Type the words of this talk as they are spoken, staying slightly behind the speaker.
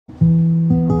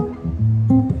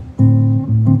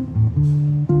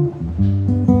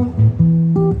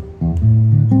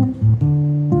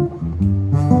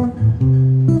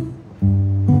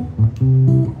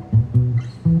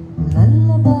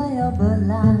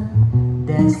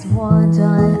That's what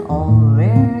I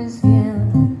always hear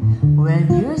when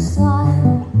you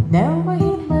sigh. Never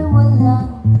in my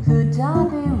world could I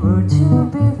be word to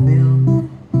be filled.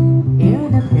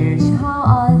 In the pitch how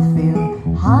I feel.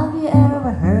 Have you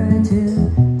ever heard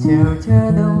two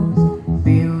turtles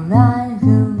feel like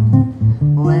you?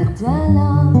 When they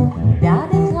love,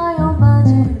 that is kind of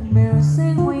magic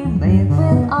music we make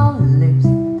with our lips.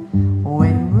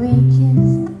 When we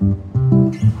kiss,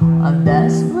 and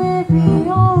that's where we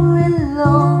all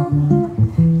alone.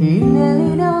 He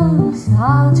really knows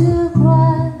how to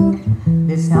cry.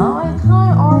 That's how I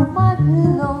cry on my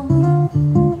pillow.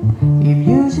 If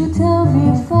you should tell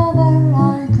me father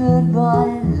I could buy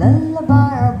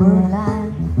lullaby or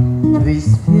birdland,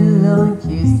 this pillow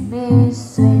kissed me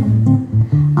sweet.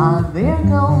 I will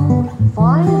go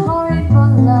find her in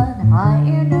Poland, high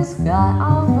in the sky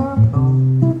of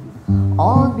purple,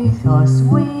 all because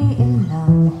we in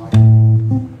love.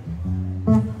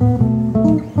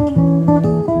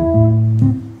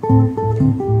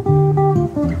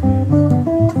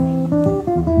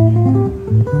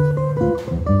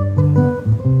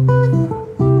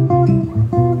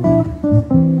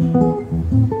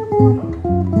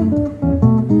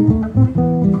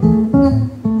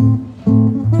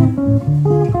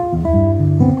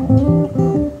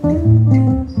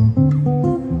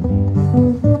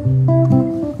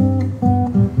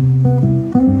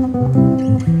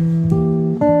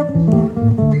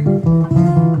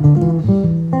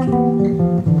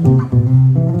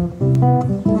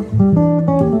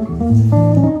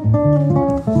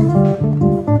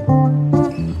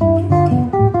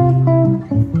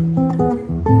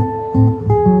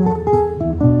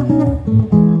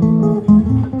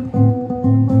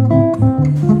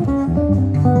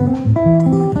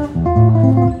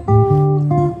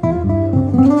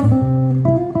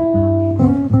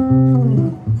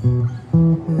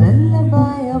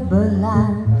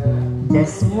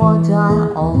 That's what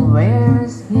I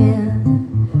always hear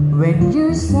when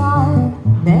you sigh.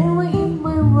 Never in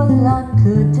my world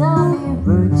could I be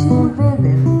able to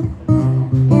be